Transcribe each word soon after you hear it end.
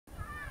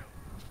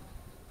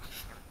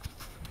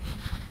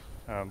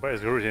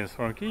Best greetings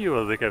from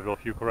Kiev, the capital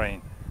of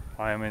Ukraine.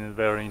 I am in a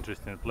very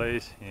interesting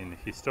place in the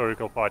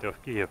historical part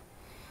of Kiev.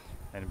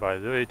 And by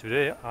the way,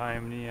 today I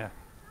am near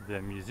the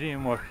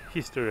Museum of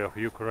History of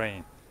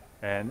Ukraine.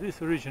 And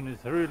this region is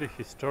really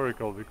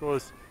historical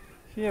because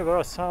here there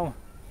are some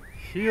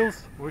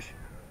hills which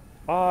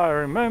are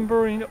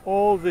remembering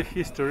all the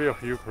history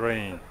of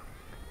Ukraine.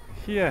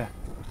 Here,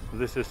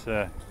 this is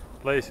a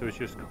place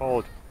which is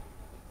called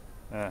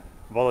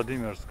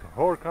Volodymyrsk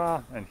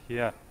Gorka, and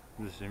here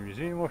this is a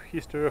Museum of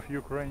History of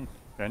Ukraine,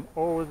 and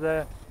over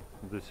there,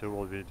 this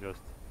will be just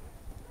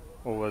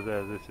over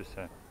there, this is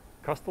a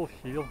Castle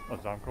Hill,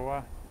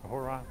 Zamkova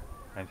Gora,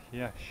 and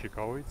here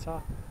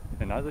Shikovitsa,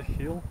 another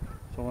hill.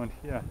 So on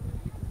here,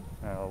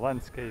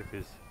 landscape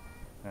is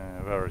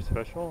very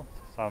special.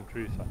 Some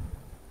trees are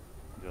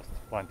just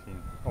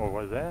planting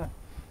over there.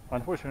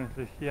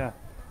 Unfortunately, here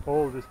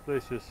all these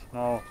places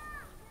now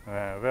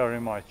very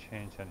much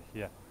changed, and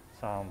here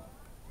some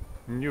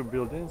new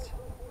buildings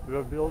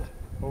were built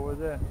over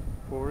there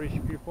for rich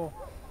people,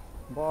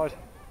 but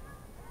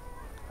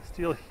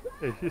still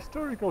a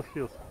historical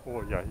hills.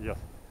 Oh yeah, yes,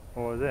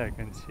 over there you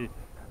can see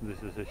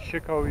this is a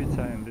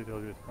Shikovitsa, and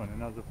little bit on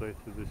another place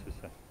this is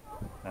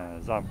a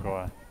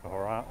Zamkova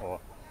Gora or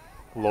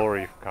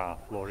Florivka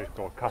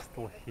or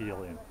Castle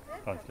Hill in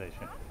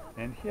translation.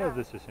 And here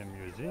this is a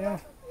museum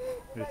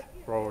with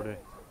probably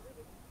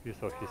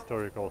piece of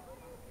historical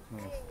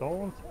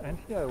stones, and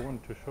here I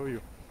want to show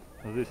you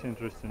this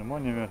interesting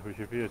monument which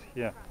appeared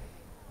here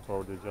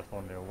probably just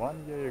only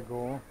 1 year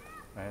ago.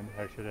 And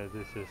actually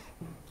this is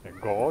a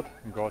god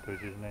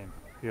which is named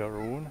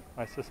Perun,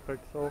 I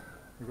suspect so,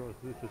 because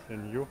this is a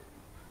new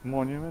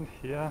monument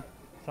here.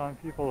 Some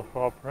people who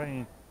are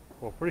praying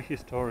for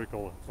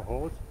prehistorical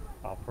gods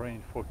are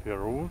praying for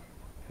Perun.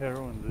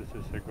 Perun,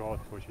 this is a god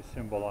which is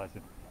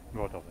symbolizing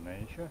god of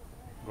nature,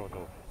 god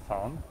of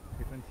sun,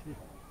 you can see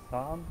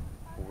sun,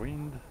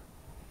 wind,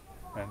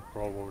 and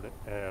probably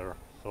air.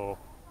 So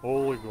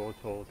all the gods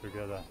all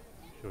together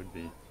should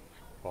be.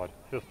 But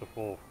first of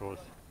all, of course,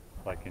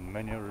 like in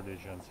many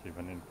religions,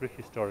 even in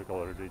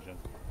prehistorical religions,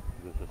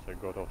 this is a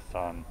god of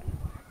sun.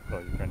 So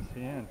you can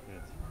see, and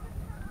it's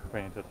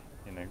painted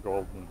in a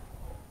golden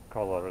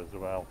color as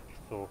well.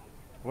 So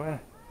when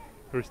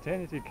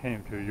Christianity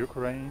came to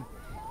Ukraine,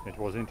 it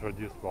was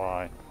introduced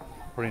by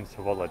Prince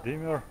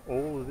Vladimir.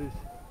 All these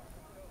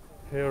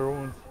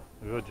Peruns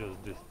were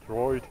just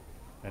destroyed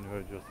and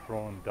were just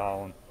thrown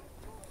down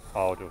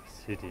out of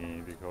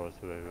city because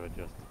they were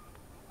just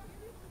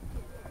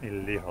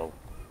illegal.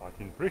 But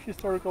in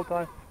prehistorical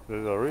time, they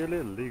were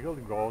really legal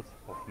gods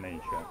of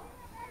nature.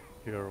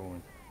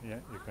 Peruns. Yeah,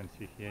 you can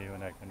see here,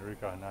 even I can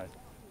recognize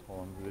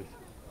on this,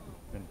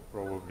 and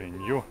probably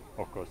new,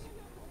 of course,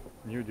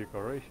 new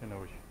decoration,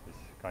 which is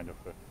kind of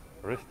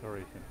a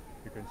restoration.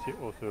 You can see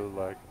also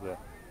like the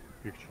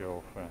picture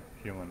of a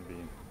human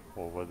being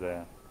over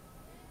there.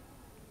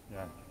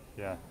 Yeah,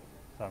 here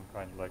some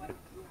kind like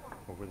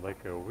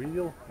a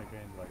wheel,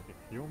 again like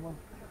a human,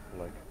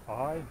 like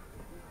eye.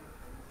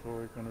 So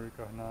we can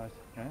recognize,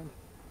 and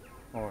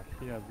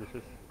here this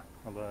is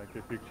like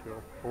a picture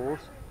of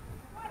horse,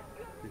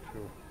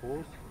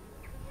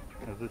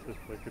 and this is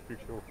like a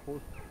picture of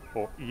horse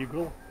or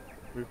eagle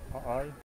with eye,